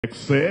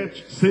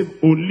except, save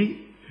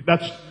only,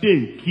 that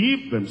they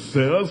keep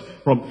themselves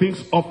from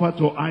things offered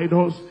to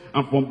idols,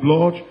 and from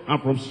blood,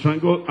 and from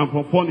strangle, and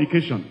from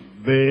fornication.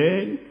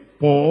 Then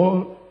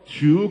Paul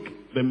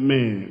took the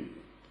men,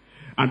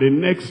 and the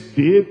next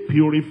day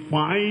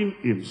purifying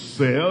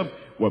himself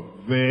with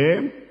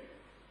them.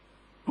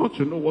 I want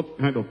to know what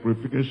kind of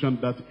purification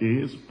that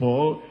is,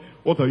 Paul.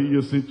 What are you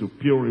using to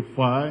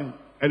purify?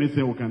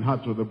 Anything we can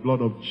add to the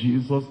blood of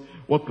Jesus?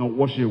 What can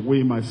wash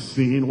away my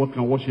sin? What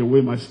can wash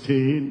away my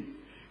stain?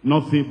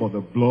 Nothing but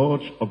the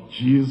blood of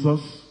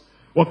Jesus.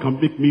 What can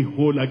make me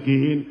whole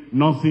again?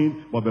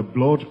 Nothing but the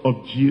blood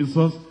of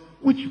Jesus.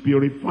 Which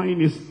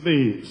purifying is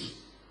this?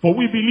 For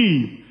we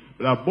believe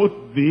that both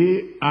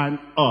they and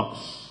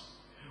us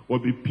will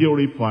be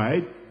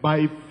purified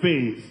by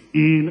faith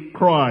in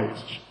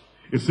Christ.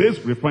 It says,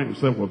 purifying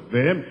himself with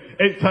them,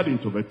 entered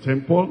into the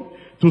temple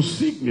to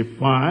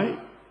signify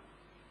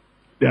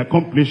the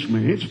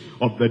accomplishment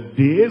of the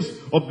days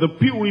of the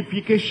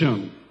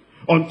purification,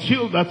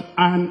 until that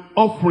an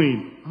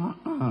offering.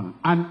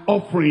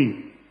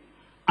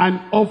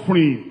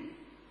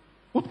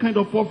 What kind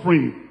of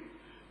offering?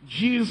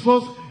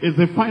 Jesus is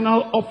the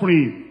final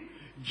offering.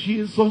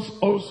 Jesus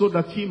also,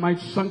 that he might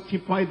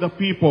sanctify the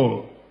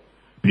people,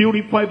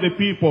 purify the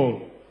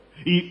people.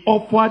 He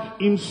offered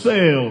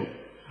himself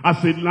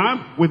as a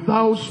lamb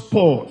without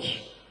spot.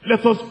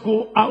 Let us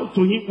go out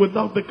to him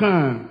without the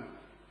can,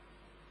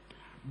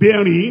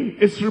 bearing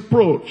his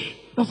reproach.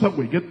 That's how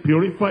we get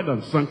purified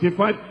and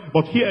sanctified.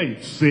 But here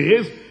it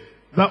says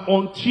that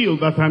until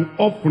that an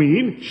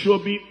offering shall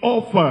be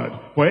offered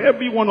for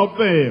every one of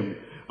them.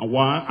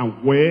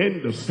 And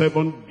when the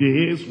 7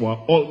 days were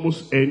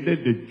almost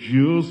ended, the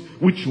Jews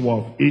which were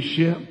of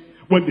Asia,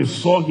 when they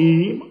saw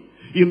him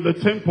in the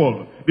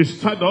temple, they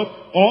stood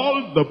up,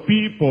 all the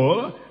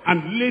people,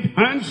 and laid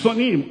hands on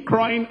him,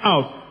 crying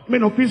out,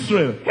 Men of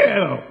Israel,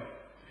 help!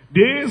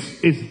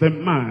 This is the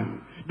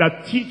man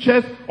that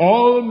teacheth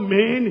all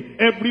men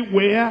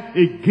everywhere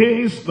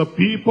against the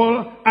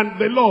people and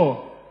the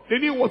law. They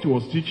knew what he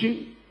was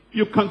teaching.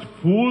 You can't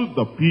fool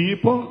the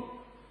people.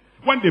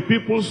 When the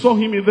people saw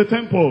him in the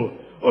temple,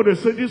 oh, they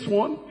said, this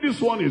one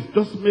is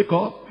just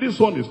makeup. This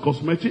one is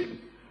cosmetic.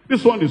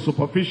 This one is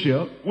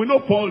superficial. We know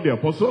Paul the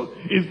apostle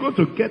is going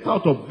to get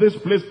out of this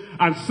place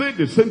and say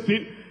the same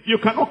thing. You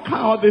cannot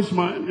cower this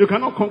man. You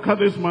cannot conquer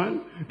this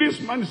man.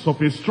 This man is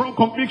of a strong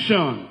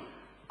conviction.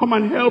 Come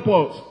and help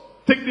us.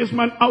 Take this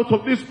man out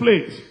of this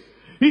place.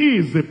 He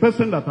is the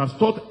person that has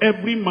taught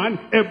every man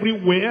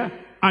everywhere,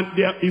 and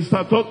there is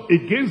a taught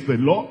against the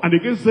law and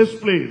against this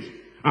place.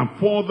 And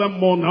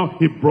furthermore now,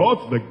 he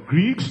brought the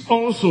Greeks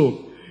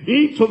also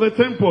into the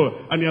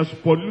temple, and he has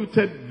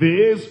polluted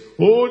this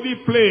holy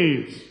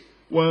place.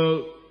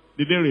 Well,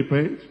 did they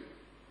repent?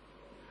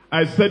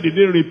 I said, did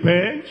they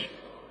repent?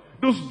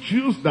 Those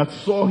Jews that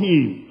saw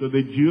him, so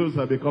the Jews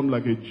have become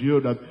like a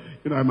Jew that,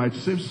 I might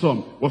save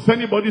some. Was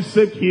anybody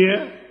saved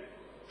here?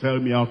 Tell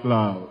me out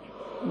loud.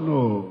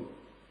 No.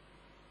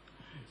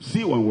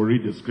 See, when we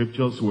read the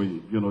scriptures, we're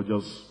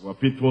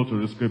faithful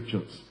to the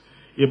scriptures.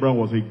 Abraham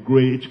was a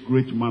great,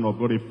 great man of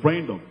God, a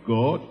friend of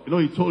God.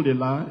 He told a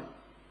lie.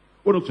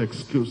 We don't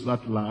excuse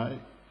that lie.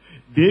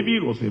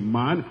 David was a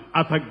man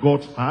after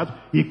God's heart.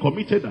 He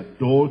committed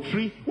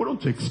adultery. We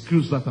don't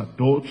excuse that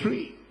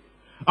adultery.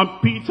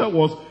 And Peter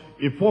was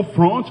a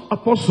forefront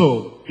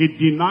apostle. He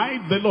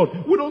denied the Lord.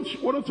 We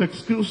don't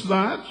excuse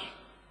that.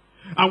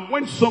 And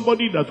when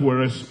somebody that we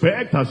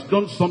respect has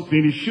done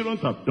something he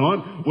shouldn't have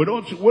done, we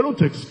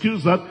don't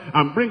excuse that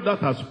and bring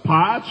that as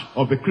part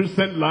of the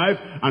Christian life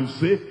and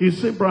say,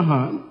 he's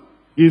Abraham,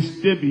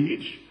 he's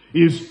David,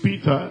 he's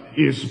Peter,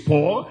 he's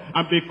Paul,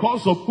 and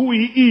because of who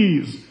he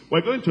is,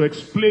 we're going to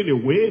explain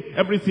away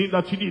everything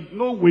that he did.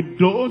 No, we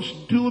don't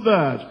do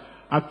that.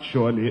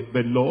 Actually,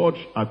 the Lord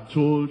had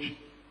told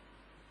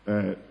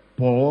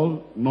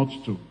Paul not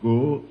to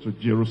go to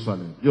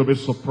Jerusalem. You'll be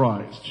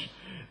surprised.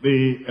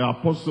 The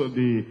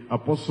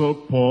apostle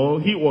Paul,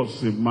 he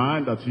was a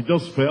man that he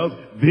just felt,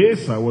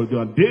 this I will do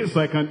and this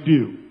I can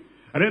do.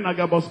 And then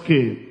Agabus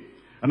came,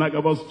 and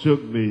Agabus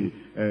took the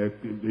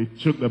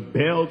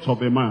belt of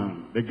the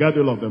man, the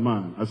girdle of the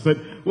man, and said,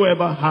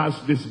 whoever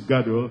has this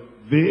girdle,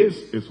 this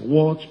is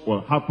what will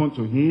happen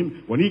to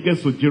him when he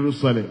gets to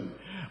Jerusalem.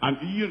 And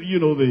you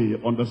know the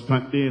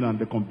understanding and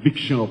the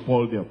conviction of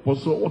Paul the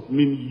apostle. What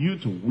mean you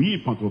to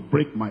weep and to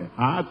break my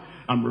heart?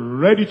 I'm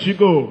ready to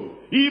go,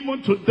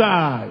 even to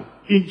die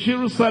in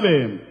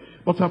Jerusalem.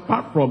 But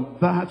apart from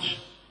that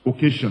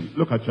occasion,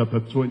 look at chapter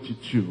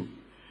 22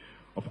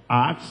 of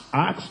Acts.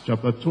 Acts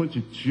chapter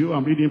 22,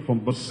 I'm reading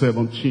from verse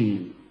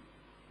 17.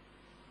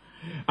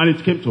 And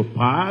it came to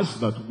pass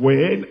that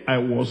when I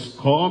was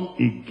come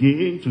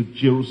again to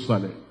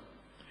Jerusalem,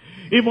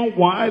 even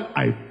while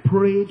I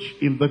prayed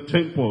in the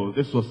temple,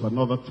 this was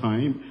another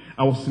time,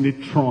 I was in a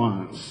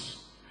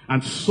trance,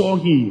 and saw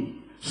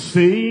him,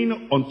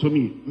 saying unto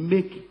me,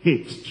 make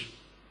haste,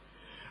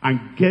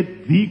 and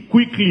get thee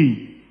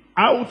quickly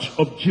out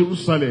of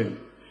Jerusalem,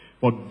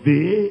 for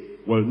they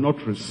will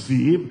not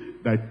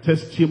receive thy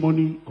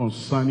testimony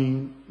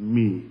concerning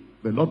me.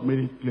 The Lord made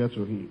it clear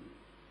to him.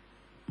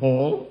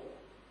 Paul,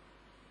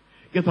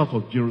 get out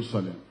of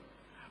Jerusalem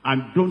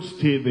and don't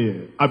stay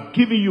there. I've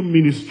given you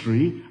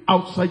ministry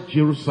outside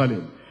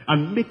Jerusalem,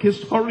 and make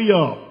haste, hurry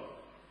up.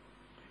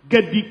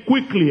 Get thee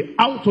quickly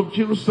out of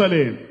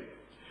Jerusalem,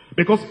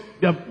 because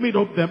they have made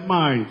up their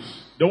minds.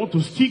 They want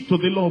to stick to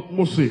the law of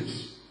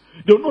Moses.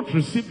 They will not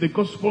receive the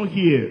gospel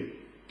here.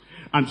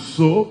 And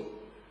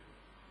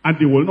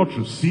they will not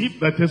receive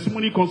the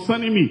testimony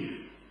concerning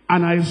me.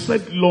 And I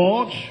said,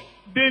 Lord,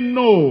 they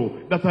know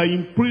that I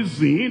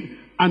imprisoned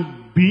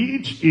and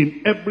beat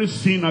in every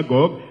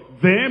synagogue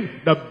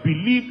them that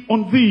believed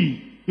on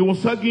thee. He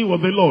was arguing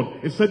with the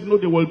Lord. He said, no,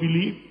 they will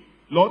believe.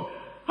 Lord,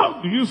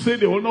 how do you say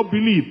they will not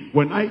believe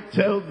when I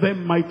tell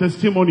them my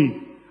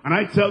testimony and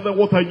I tell them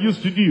what I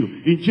used to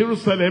do in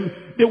Jerusalem?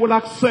 They will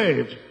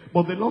accept.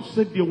 But the Lord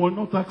said they will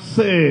not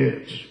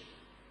accept.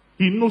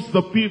 He knows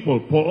the people,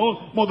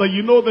 Paul, more than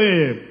you know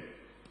them.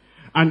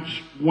 And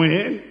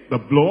when the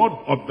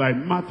blood of thy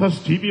martyr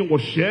Stephen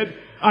was shed,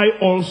 I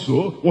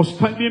also was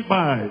standing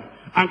by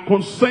and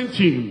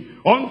consenting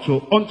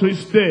unto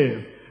his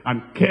death,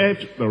 and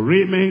kept the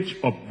raiment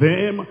of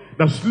them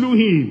that slew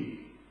him.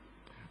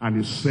 And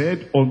he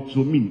said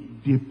unto me,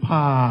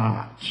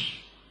 depart.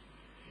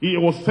 He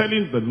was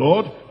telling the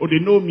Lord, oh, they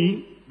know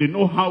me. They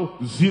know how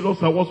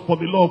zealous I was for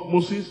the law of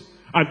Moses.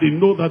 And they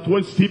know that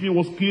when Stephen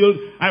was killed,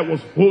 I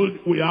was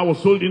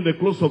holding the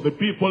clothes of the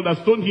people that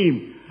stoned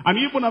him. And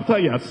even after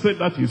he had said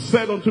that, he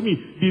said unto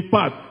me,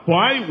 depart, for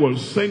I will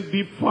send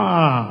thee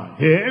far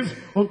hence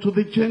unto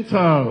the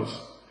Gentiles.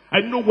 I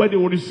know where they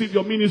will receive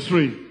your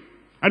ministry.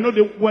 I know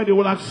where they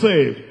will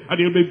accept, and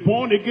they will be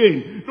born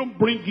again. Don't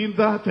bring in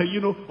that,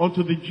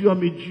 unto the Jew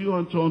I'm a Jew,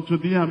 unto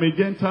thee I'm a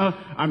Gentile.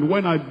 And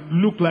when I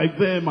look like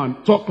them,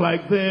 and talk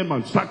like them,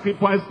 and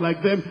sacrifice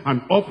like them,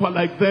 and offer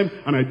like them,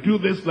 and I do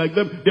this like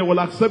them, they will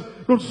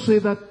accept. Don't say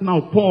that now,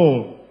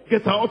 Paul.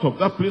 Get out of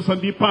that place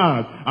and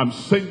depart. I'm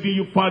sending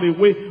you far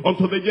away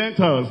unto the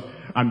Gentiles.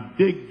 And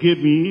they gave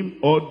him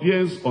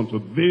audience unto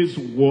this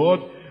word,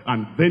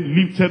 and then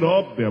lifted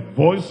up their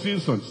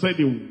voices and said,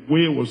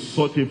 away was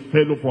such a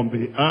fellow from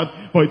the earth,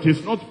 for it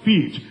is not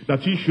fit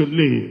that he should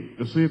live.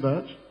 You see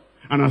that?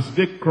 And as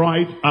they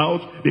cried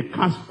out, they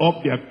cast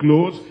off their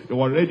clothes. They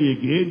were ready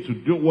again to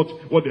do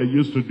what they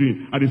used to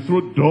do. And they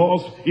threw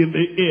dust in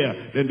the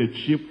air. Then the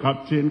chief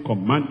captain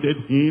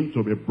commanded him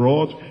to be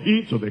brought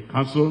into the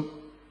castle,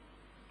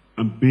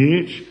 and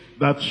bade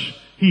that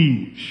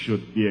he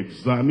should be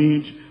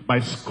examined by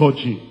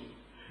scourging,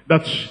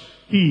 that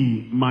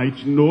he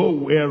might know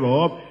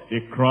whereof he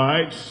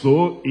cried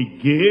so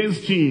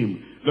against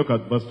him. Look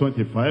at verse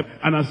 25.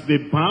 And as they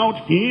bound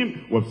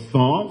him with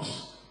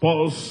thongs,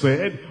 Paul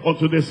said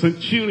unto the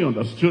centurion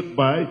that stood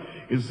by,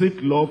 is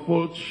it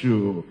lawful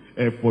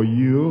for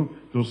you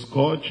to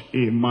scourge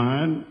a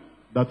man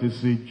that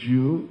is a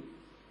Jew?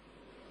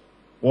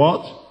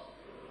 What?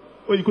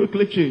 Well, you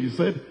quickly change. He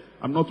said,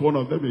 I'm not one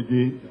of them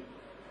again.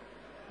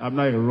 I'm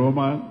not a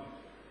Roman.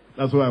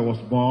 That's where I was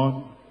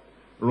born.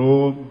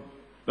 Rome.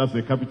 That's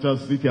the capital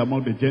city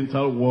among the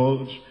Gentile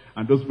world.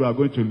 And those people are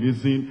going to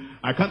listen.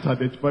 I can't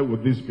identify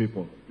with these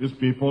people. These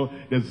people,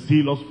 they're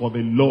zealous for the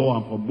law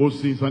and for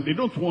Moses, and they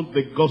don't want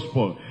the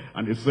gospel.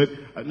 And he said,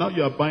 now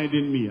you are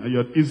binding me.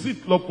 And is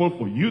it lawful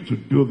for you to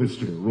do this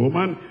to a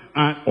Roman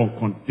and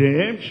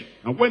uncondemned?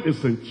 And when the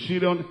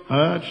centurion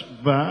heard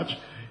that,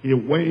 he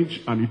went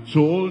and he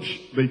told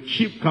the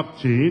chief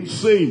captain,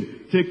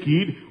 saying, take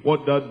heed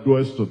what thou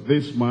doest to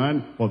this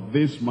man, for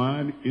this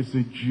man is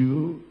a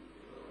Jew,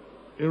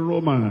 a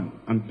Roman.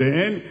 And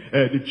then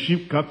the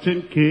chief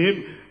captain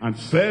came and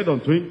said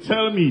unto him,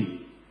 tell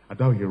me, art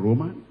thou a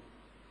Roman?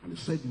 And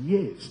he said,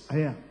 yes, I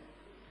am.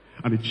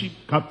 And the chief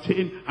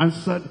captain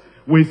answered,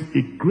 with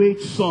a great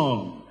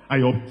sum I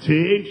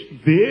obtained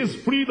this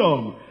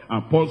freedom.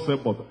 And Paul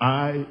said, but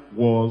I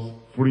was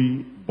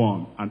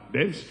freeborn. And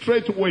then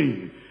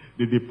straightway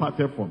they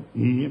departed from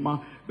him,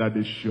 that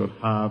they should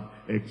have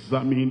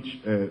examined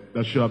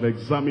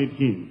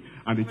him.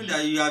 And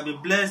that you have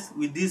been blessed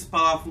with this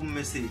powerful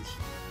message.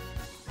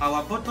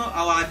 Our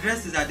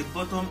address is at the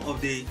bottom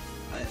of the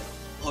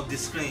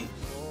screen.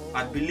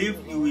 I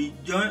believe you will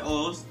join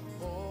us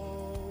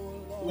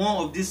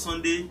one of this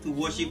Sunday to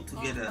worship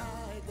together.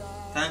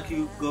 Thank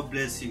you. God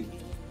bless you.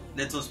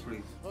 Let us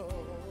pray.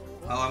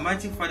 Our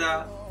mighty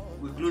Father,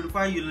 we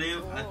glorify your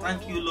name and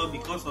thank you, Lord,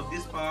 because of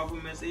this powerful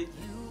message.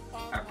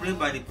 I pray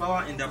by the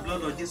power and the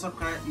blood of Jesus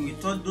Christ, you will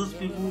touch those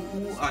people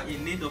who are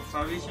in need of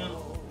salvation,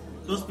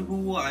 those people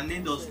who are in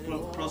need of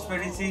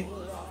prosperity,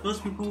 those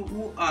people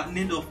who are in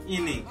need of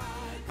healing.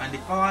 And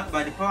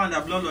by the power and the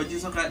blood of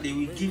Jesus Christ, they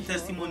will give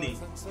testimony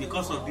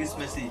because of this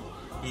message.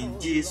 In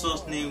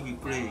Jesus' name we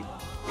pray.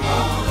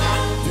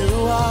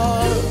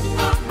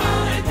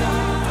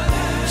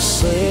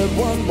 Say it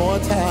one more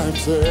time,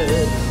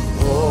 say,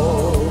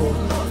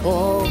 oh,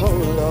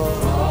 oh,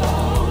 Lord.